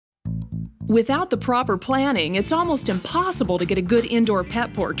Without the proper planning, it's almost impossible to get a good indoor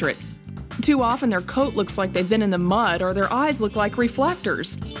pet portrait. Too often their coat looks like they've been in the mud or their eyes look like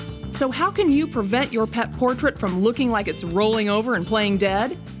reflectors. So how can you prevent your pet portrait from looking like it's rolling over and playing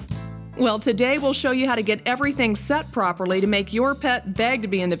dead? Well, today we'll show you how to get everything set properly to make your pet beg to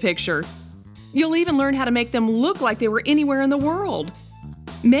be in the picture. You'll even learn how to make them look like they were anywhere in the world.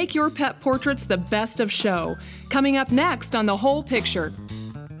 Make your pet portraits the best of show. Coming up next on The Whole Picture.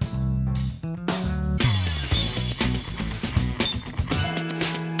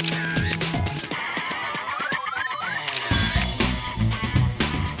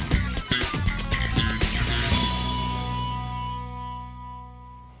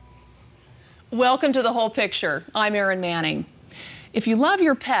 Welcome to The Whole Picture. I'm Erin Manning. If you love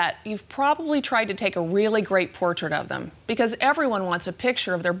your pet, you've probably tried to take a really great portrait of them because everyone wants a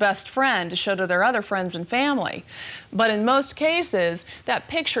picture of their best friend to show to their other friends and family. But in most cases, that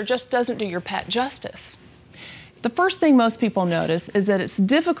picture just doesn't do your pet justice. The first thing most people notice is that it's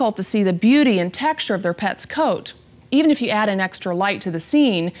difficult to see the beauty and texture of their pet's coat. Even if you add an extra light to the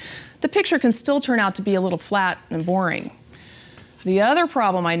scene, the picture can still turn out to be a little flat and boring. The other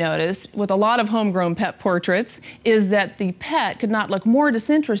problem I notice with a lot of homegrown pet portraits is that the pet could not look more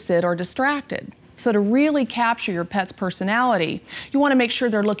disinterested or distracted. So to really capture your pet's personality, you want to make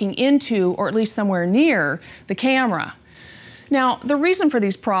sure they're looking into, or at least somewhere near, the camera. Now, the reason for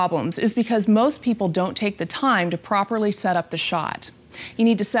these problems is because most people don't take the time to properly set up the shot. You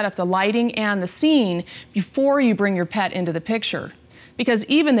need to set up the lighting and the scene before you bring your pet into the picture. Because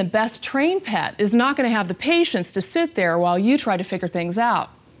even the best trained pet is not going to have the patience to sit there while you try to figure things out.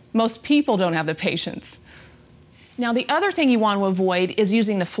 Most people don't have the patience. Now, the other thing you want to avoid is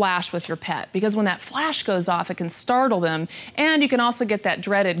using the flash with your pet, because when that flash goes off, it can startle them, and you can also get that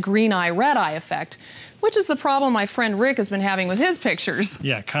dreaded green eye, red eye effect, which is the problem my friend Rick has been having with his pictures.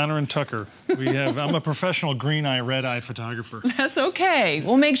 Yeah, Connor and Tucker. I'm a professional green eye, red eye photographer. That's okay.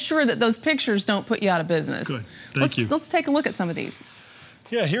 We'll make sure that those pictures don't put you out of business. Good, thank you. Let's take a look at some of these.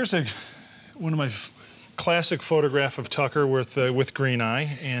 Yeah, here's one of my classic photograph of Tucker with green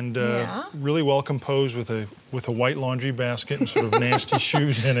eye, and really well composed with a white laundry basket and sort of nasty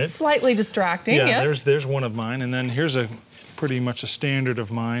shoes in it. Slightly distracting, yeah, yes. There's one of mine, and then here's pretty much a standard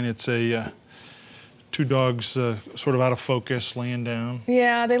of mine. It's two dogs sort of out of focus, laying down.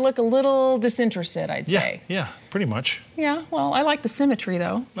 Yeah, they look a little disinterested, I'd say. Yeah, pretty much. Yeah, well, I like the symmetry,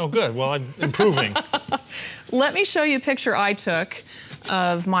 though. Oh, good. Well, I'm improving. Let me show you a picture I took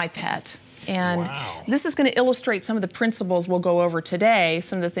of my pet. And wow. This is going to illustrate some of the principles we'll go over today,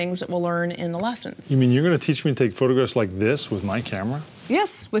 some of the things that we'll learn in the lessons. You mean you're going to teach me to take photographs like this with my camera?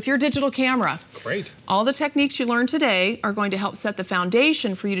 Yes, with your digital camera. Great. All the techniques you learn today are going to help set the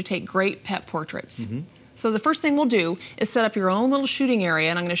foundation for you to take great pet portraits. Mm-hmm. So the first thing we'll do is set up your own little shooting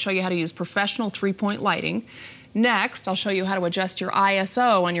area, and I'm going to show you how to use professional three-point lighting. Next, I'll show you how to adjust your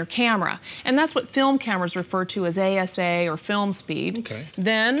ISO on your camera, and that's what film cameras refer to as ASA or film speed. Okay.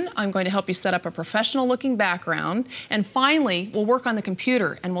 Then I'm going to help you set up a professional-looking background, and finally, we'll work on the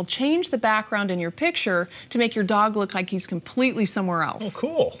computer, and we'll change the background in your picture to make your dog look like he's completely somewhere else. Oh,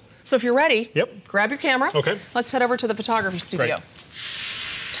 cool. So if you're ready, yep. Grab your camera. Okay. Let's head over to the photography studio. Great.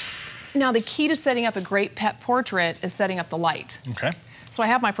 Now, the key to setting up a great pet portrait is setting up the light. Okay. So I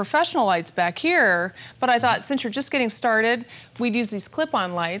have my professional lights back here, but I thought since you're just getting started, we'd use these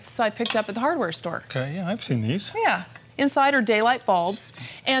clip-on lights I picked up at the hardware store. Okay, yeah, I've seen these. Yeah. Inside are daylight bulbs,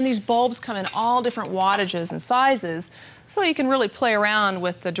 and these bulbs come in all different wattages and sizes, so you can really play around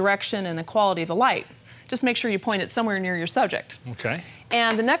with the direction and the quality of the light. Just make sure you point it somewhere near your subject. Okay.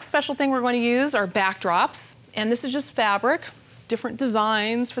 And the next special thing we're going to use are backdrops, and this is just fabric. Different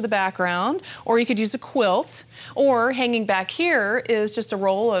designs for the background, or you could use a quilt, or hanging back here is just a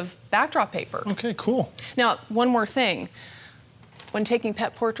roll of backdrop paper. Okay, cool. Now, one more thing. When taking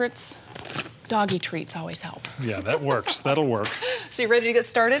pet portraits, doggy treats always help. Yeah, that works. That'll work. So you ready to get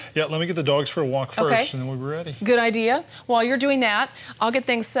started? Yeah, let me get the dogs for a walk first, Okay. and then we'll be ready. Good idea. While you're doing that, I'll get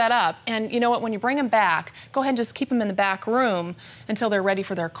things set up. And you know what? When you bring them back, go ahead and just keep them in the back room until they're ready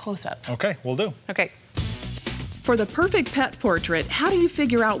for their close-up. Okay, will do. Okay. For the perfect pet portrait, how do you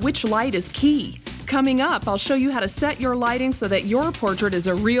figure out which light is key? Coming up, I'll show you how to set your lighting so that your portrait is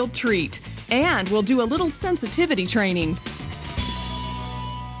a real treat. And we'll do a little sensitivity training.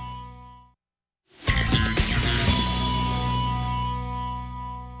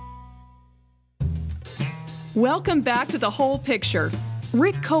 Welcome back to The Whole Picture.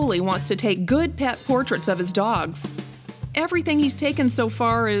 Rick Coley wants to take good pet portraits of his dogs. Everything he's taken so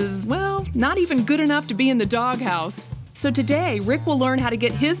far is, well, not even good enough to be in the doghouse. So today, Rick will learn how to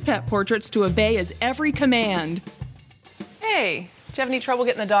get his pet portraits to obey his every command. Hey, you have any trouble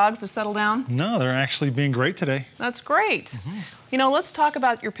getting the dogs to settle down? No, they're actually being great today. That's great. You know, let's talk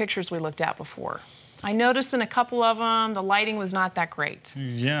about your pictures we looked at before. I noticed in a couple of them, the lighting was not that great.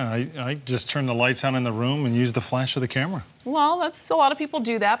 Yeah, I just turned the lights on in the room and used the flash of the camera. Well, a lot of people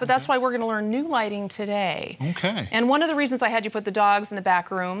do that, but that's why we're going to learn new lighting today. Okay. And one of the reasons I had you put the dogs in the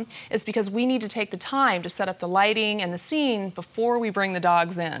back room is because we need to take the time to set up the lighting and the scene before we bring the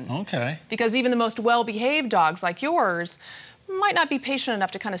dogs in. Okay. Because even the most well-behaved dogs like yours might not be patient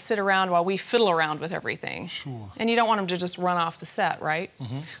enough to kind of sit around while we fiddle around with everything. Sure. And you don't want them to just run off the set, right?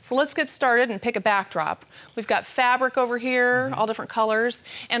 So let's get started and pick a backdrop. We've got fabric over here, all different colors,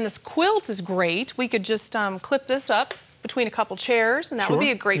 and this quilt is great. We could just clip this up between a couple chairs, and that would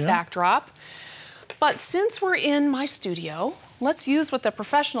be a great backdrop. But since we're in my studio, let's use what the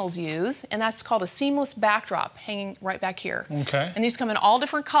professionals use, and that's called a seamless backdrop, hanging right back here. Okay. And these come in all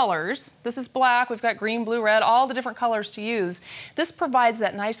different colors. This is black, we've got green, blue, red, all the different colors to use. This provides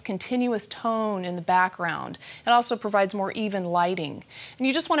that nice continuous tone in the background. It also provides more even lighting. And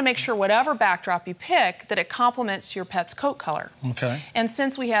you just want to make sure whatever backdrop you pick, that it complements your pet's coat color. Okay. And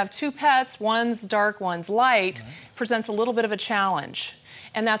since we have two pets, one's dark, one's light, presents a little bit of a challenge.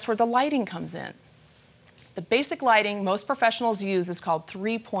 And that's where the lighting comes in. The basic lighting most professionals use is called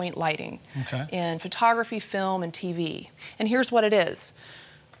three-point lighting in photography, film, and TV. And here's what it is.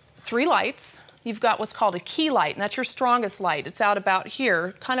 3 lights. You've got what's called a key light, and that's your strongest light. It's out about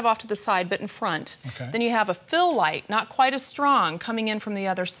here, kind of off to the side, but in front. Then you have a fill light, not quite as strong, coming in from the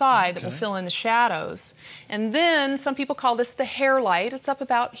other side that will fill in the shadows. And then some people call this the hair light. It's up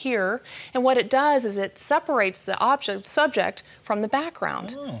about here. And what it does is it separates the subject from the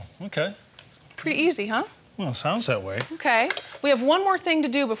background. Oh, okay. Pretty easy, huh? Well, it sounds that way. Okay. We have one more thing to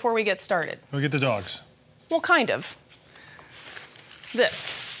do before we get started. We'll get the dogs. Well, kind of.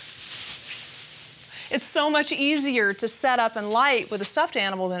 This. It's so much easier to set up and light with a stuffed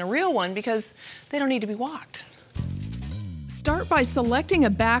animal than a real one because they don't need to be walked. Start by selecting a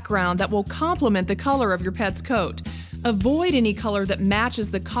background that will complement the color of your pet's coat. Avoid any color that matches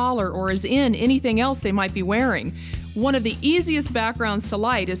the collar or is in anything else they might be wearing. One of the easiest backgrounds to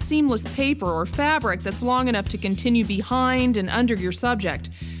light is seamless paper or fabric that's long enough to continue behind and under your subject.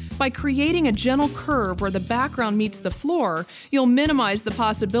 By creating a gentle curve where the background meets the floor, you'll minimize the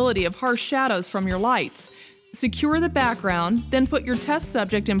possibility of harsh shadows from your lights. Secure the background, then put your test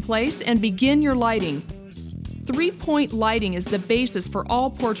subject in place and begin your lighting. Three-point lighting is the basis for all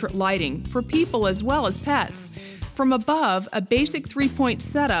portrait lighting, for people as well as pets. From above, a basic three-point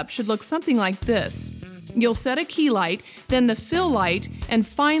setup should look something like this. You'll set a key light, then the fill light, and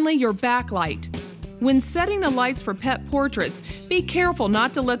finally your backlight. When setting the lights for pet portraits, be careful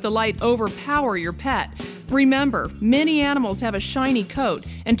not to let the light overpower your pet. Remember, many animals have a shiny coat,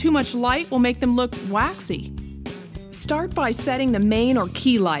 and too much light will make them look waxy. Start by setting the main or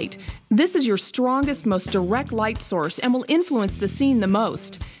key light. This is your strongest, most direct light source and will influence the scene the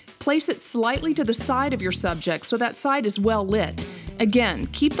most. Place it slightly to the side of your subject so that side is well lit. Again,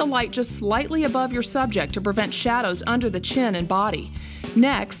 keep the light just slightly above your subject to prevent shadows under the chin and body.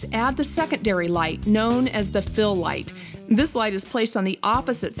 Next, add the secondary light, known as the fill light. This light is placed on the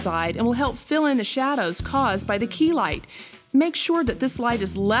opposite side and will help fill in the shadows caused by the key light. Make sure that this light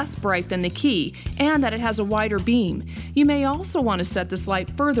is less bright than the key and that it has a wider beam. You may also want to set this light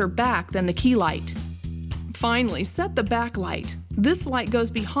further back than the key light. Finally, set the backlight. This light goes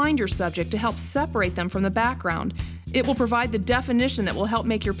behind your subject to help separate them from the background. It will provide the definition that will help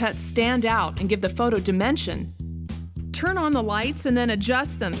make your pet stand out and give the photo dimension. Turn on the lights and then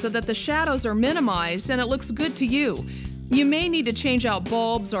adjust them so that the shadows are minimized and it looks good to you. You may need to change out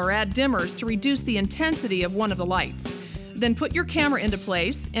bulbs or add dimmers to reduce the intensity of one of the lights. Then put your camera into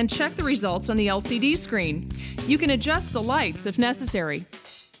place and check the results on the LCD screen. You can adjust the lights if necessary.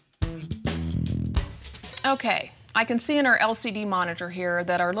 Okay, I can see in our LCD monitor here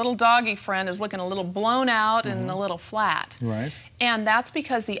that our little doggy friend is looking a little blown out and a little flat. Right. And that's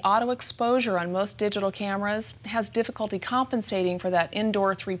because the auto exposure on most digital cameras has difficulty compensating for that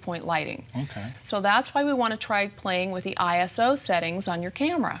indoor three-point lighting. Okay. So that's why we want to try playing with the ISO settings on your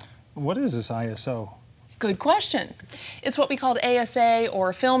camera. What is this ISO? Good question. It's what we call ASA,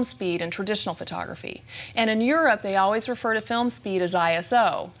 or film speed, in traditional photography. And in Europe, they always refer to film speed as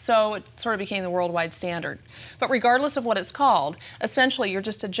ISO, so it sort of became the worldwide standard. But regardless of what it's called, essentially you're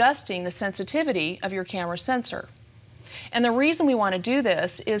just adjusting the sensitivity of your camera sensor. And the reason we want to do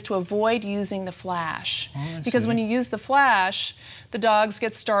this is to avoid using the flash. Because when you use the flash, the dogs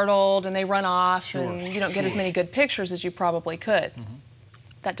get startled and they run off, and you don't get as many good pictures as you probably could.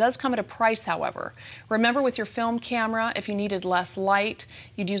 That does come at a price, however. Remember, with your film camera, if you needed less light,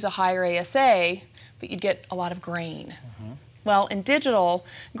 you'd use a higher ASA, but you'd get a lot of grain. Well, in digital,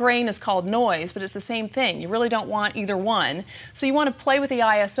 grain is called noise, but it's the same thing. You really don't want either one. So you want to play with the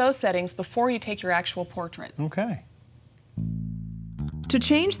ISO settings before you take your actual portrait. Okay. To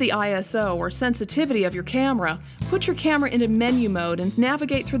change the ISO or sensitivity of your camera, put your camera into menu mode and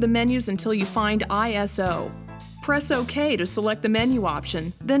navigate through the menus until you find ISO. Press OK to select the menu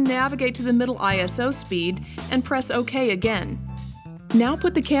option, then navigate to the middle ISO speed and press OK again. Now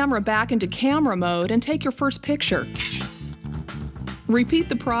put the camera back into camera mode and take your first picture. Repeat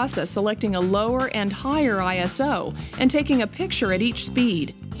the process selecting a lower and higher ISO and taking a picture at each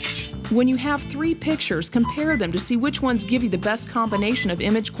speed. When you have 3 pictures, compare them to see which ones give you the best combination of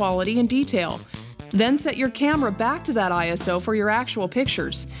image quality and detail. Then set your camera back to that ISO for your actual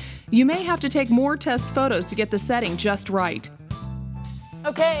pictures. You may have to take more test photos to get the setting just right.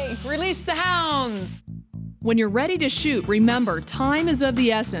 Okay, release the hounds! When you're ready to shoot, remember, time is of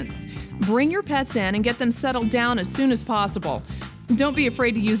the essence. Bring your pets in and get them settled down as soon as possible. Don't be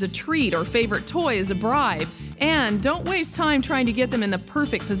afraid to use a treat or favorite toy as a bribe. And don't waste time trying to get them in the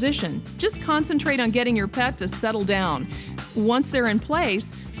perfect position. Just concentrate on getting your pet to settle down. Once they're in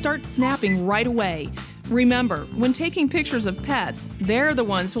place, start snapping right away. Remember, when taking pictures of pets, they're the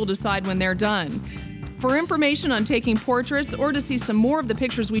ones who'll decide when they're done. For information on taking portraits or to see some more of the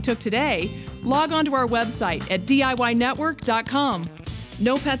pictures we took today, log on to our website at DIYnetwork.com.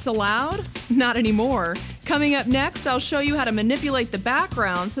 No pets allowed? Not anymore. Coming up next, I'll show you how to manipulate the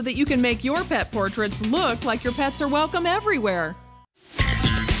background so that you can make your pet portraits look like your pets are welcome everywhere.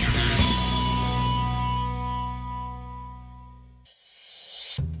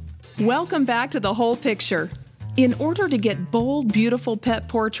 Welcome back to The Whole Picture. In order to get bold, beautiful pet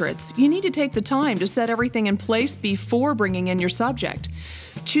portraits, you need to take the time to set everything in place before bringing in your subject.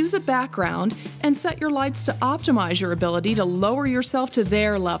 Choose a background and set your lights to optimize your ability to lower yourself to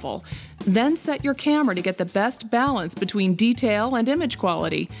their level. Then set your camera to get the best balance between detail and image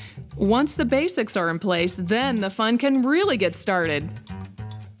quality. Once the basics are in place, then the fun can really get started.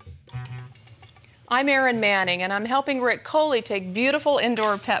 I'm Erin Manning, and I'm helping Rick Coley take beautiful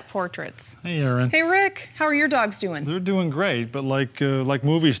indoor pet portraits. Hey, Erin. Hey, Rick. How are your dogs doing? They're doing great, but like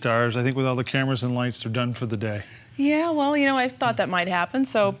movie stars, I think with all the cameras and lights, they're done for the day. Yeah, well, you know, I thought that might happen,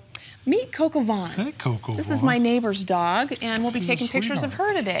 so meet Coco Vaughn. Hey, Coco This Vaughn. is my neighbor's dog, and we'll be She's taking a pictures of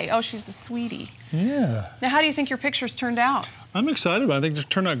sweetheart. her today. Oh, she's a sweetie. Yeah. Now, how do you think your pictures turned out? I'm excited about it. I think they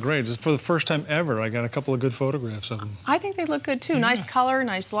turned out great. Just for the first time ever, I got a couple of good photographs of them. I think they look good too. Yeah. Nice color,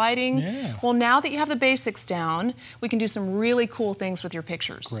 nice lighting. Yeah. Well, now that you have the basics down, we can do some really cool things with your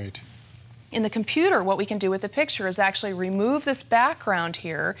pictures. Great. In the computer, what we can do with the picture is actually remove this background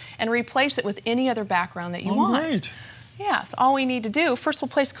here and replace it with any other background that you want. Great. Yeah, so all we need to do, first we'll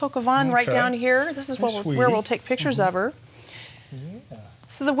place Coco Vaughn right Okay. down here. This is Hey, where we'll take pictures of her. Yeah.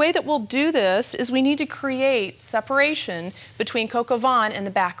 So the way that we'll do this is we need to create separation between Coco Vaughn and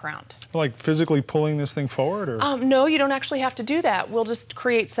the background. Like physically pulling this thing forward, or? No, you don't actually have to do that. We'll just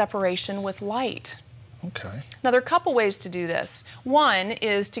create separation with light. Okay. Now, there are a couple ways to do this. One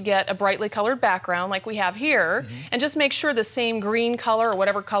is to get a brightly colored background like we have here, and just make sure the same green color or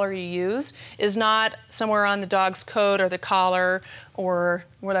whatever color you use is not somewhere on the dog's coat or the collar or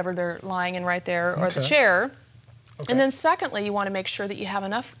whatever they're lying in right there, or the Okay. chair. Okay. And then secondly, you want to make sure that you have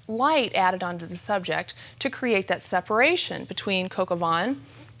enough light added onto the subject to create that separation between Coco Vaughn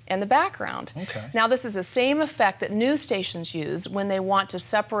and the background. Okay. Now, this is the same effect that news stations use when they want to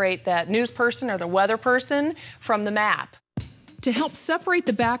separate that news person or the weather person from the map. To help separate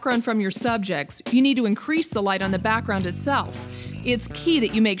the background from your subjects, you need to increase the light on the background itself. It's key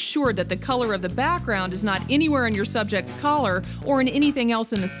that you make sure that the color of the background is not anywhere in your subject's collar or in anything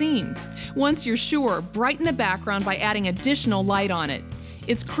else in the scene. Once you're sure, brighten the background by adding additional light on it.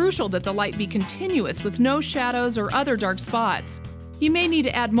 It's crucial that the light be continuous with no shadows or other dark spots. You may need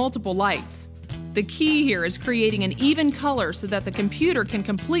to add multiple lights. The key here is creating an even color so that the computer can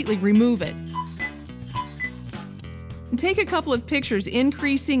completely remove it. Take a couple of pictures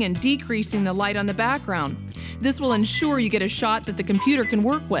increasing and decreasing the light on the background. This will ensure you get a shot that the computer can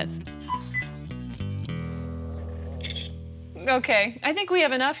work with. Okay, I think we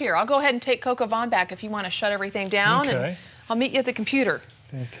have enough here. I'll go ahead and take Coco Vaughn back if you want to shut everything down, and Okay. I'll meet you at the computer.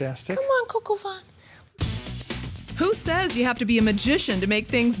 Fantastic. Come on, Coco Vaughn. Who says you have to be a magician to make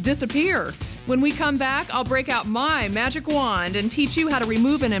things disappear? When we come back, I'll break out my magic wand and teach you how to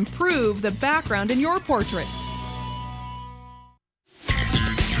remove and improve the background in your portraits.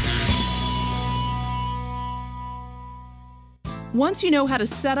 Once you know how to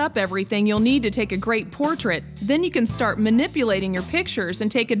set up everything you'll need to take a great portrait, then you can start manipulating your pictures and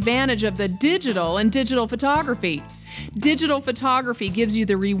take advantage of the digital and digital photography. Digital photography gives you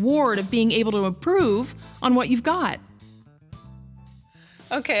the reward of being able to improve on what you've got.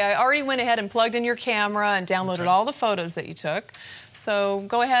 Okay, I already went ahead and plugged in your camera and downloaded all the photos that you took. So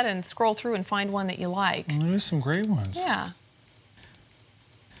go ahead and scroll through and find one that you like. Well, there's some great ones. Yeah.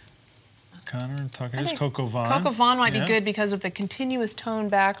 Connor and Tucker. There's Coco Vaughn. Coco Vaughn might be good because of the continuous tone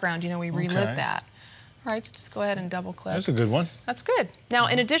background. You know, we relived that. All right, so just go ahead and double click. That's a good one. That's good. Now,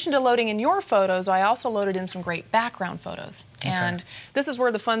 in addition to loading in your photos, I also loaded in some great background photos. And this is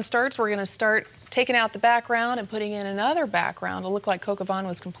where the fun starts. We're going to start taking out the background and putting in another background to look like Coco Vaughn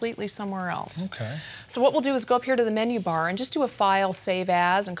was completely somewhere else. Okay. So what we'll do is go up here to the menu bar and just do a file, save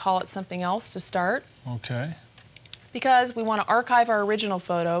as, and call it something else to start. Okay. Because we want to archive our original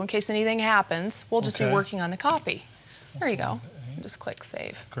photo in case anything happens. We'll just be working on the copy. There you go. Just click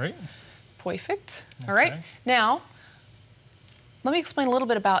save. Great. Perfect. All right. Now, let me explain a little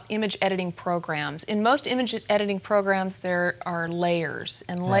bit about image editing programs. In most image editing programs, there are layers.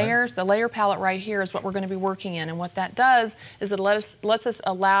 And layers, the layer palette right here is what we're going to be working in. And what that does is it lets us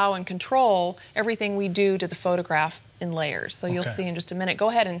allow and control everything we do to the photograph in layers. So you'll see in just a minute. Go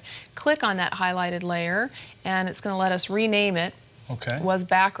ahead and click on that highlighted layer, and it's going to let us rename it. It was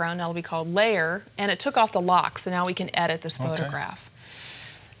background, now it'll be called layer, and it took off the lock, so now we can edit this photograph.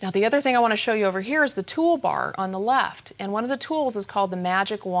 Now the other thing I want to show you over here is the toolbar on the left, and one of the tools is called the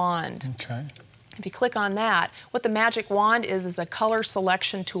Magic Wand. If you click on that, what the Magic Wand is a color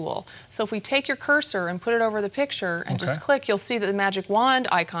selection tool. So if we take your cursor and put it over the picture and just click, you'll see that the Magic Wand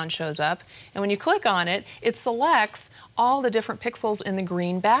icon shows up. And when you click on it, it selects all the different pixels in the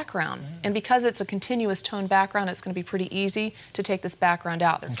green background. And because it's a continuous tone background, it's going to be pretty easy to take this background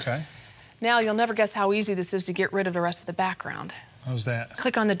out. Now you'll never guess how easy this is to get rid of the rest of the background. How's that?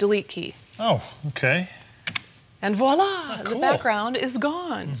 Click on the delete key. Oh, okay. And voila, the background is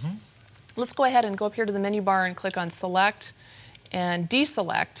gone. Let's go ahead and go up here to the menu bar and click on select and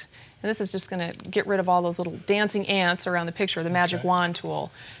deselect. And this is just going to get rid of all those little dancing ants around the picture, the Magic Wand tool.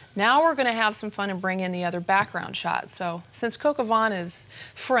 Now we're going to have some fun and bring in the other background shot. So since Coco Vaughn is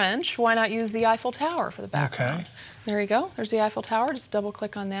French, why not use the Eiffel Tower for the background? There you go. There's the Eiffel Tower. Just double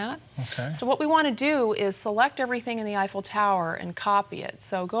click on that. So what we want to do is select everything in the Eiffel Tower and copy it.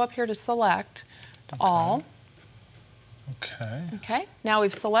 So go up here to select all. Okay, now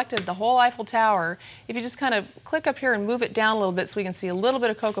we've selected the whole Eiffel Tower. If you just kind of click up here and move it down a little bit so we can see a little bit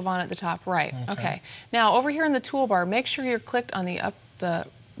of Coco Vaughn at the top right. Now over here in the toolbar, make sure you're clicked on the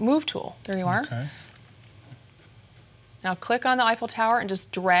move tool. There you are. Now click on the Eiffel Tower and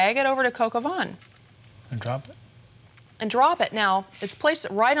just drag it over to Coco Vaughn. And drop it? And drop it. Now, it's placed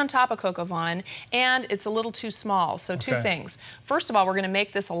right on top of Coco Vaughn, and it's a little too small. So two things. First of all, we're going to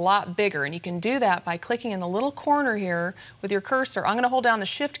make this a lot bigger, and you can do that by clicking in the little corner here with your cursor. I'm going to hold down the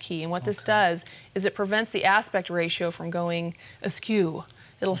Shift key, and what this does is it prevents the aspect ratio from going askew.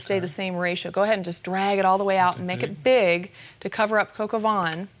 It'll stay the same ratio. Go ahead and just drag it all the way out and make it big to cover up Coco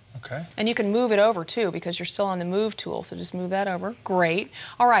Vaughn. And you can move it over, too, because you're still on the Move tool, so just move that over. Great.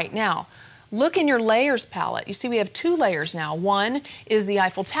 All right, now, look in your layers palette. You see we have two layers now. One is the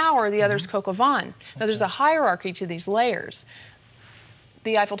Eiffel Tower, the other is Coco Vaughn. Now there's a hierarchy to these layers.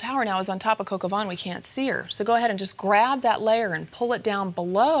 The Eiffel Tower now is on top of Coco Vaughn. We can't see her. So go ahead and just grab that layer and pull it down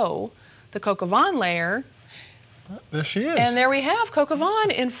below the Coco Vaughn layer. There she is. And there we have Coco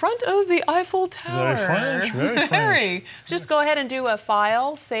Vaughn in front of the Eiffel Tower. Very French, very French. So just go ahead and do a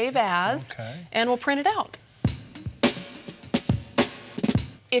file, save as, and we'll print it out.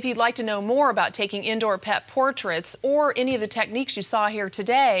 If you'd like to know more about taking indoor pet portraits or any of the techniques you saw here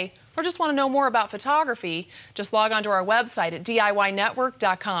today, or just want to know more about photography, just log on to our website at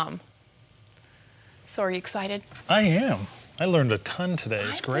DIYnetwork.com. So are you excited? I am. I learned a ton today.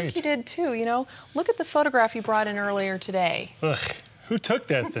 It's great. I think you did too. You know, look at the photograph you brought in earlier today. Ugh, who took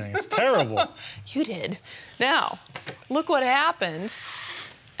that thing? It's terrible. You did. Now, look what happened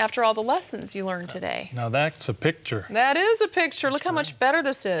after all the lessons you learned today. Now that's a picture. That is a picture. Look how much better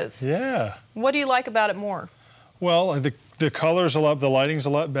this is. Yeah. What do you like about it more? Well, the color's a lot, the lighting's a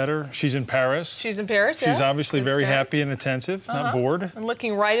lot better. She's in Paris. She's in Paris, yes. She's obviously very happy and attentive, not bored. And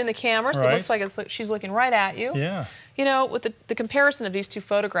looking right in the camera, so it looks like she's looking right at you. Yeah. You know, with the comparison of these two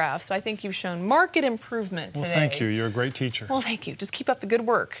photographs, I think you've shown marked improvement today. Well, thank you. You're a great teacher. Well, thank you. Just keep up the good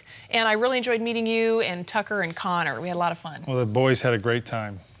work. And I really enjoyed meeting you and Tucker and Connor. We had a lot of fun. Well, the boys had a great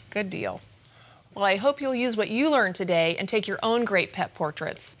time. Good deal. Well, I hope you'll use what you learned today and take your own great pet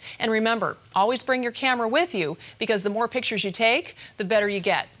portraits. And remember, always bring your camera with you, because the more pictures you take, the better you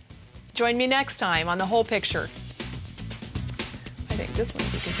get. Join me next time on The Whole Picture. I think this one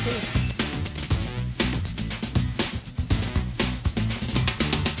would be good too.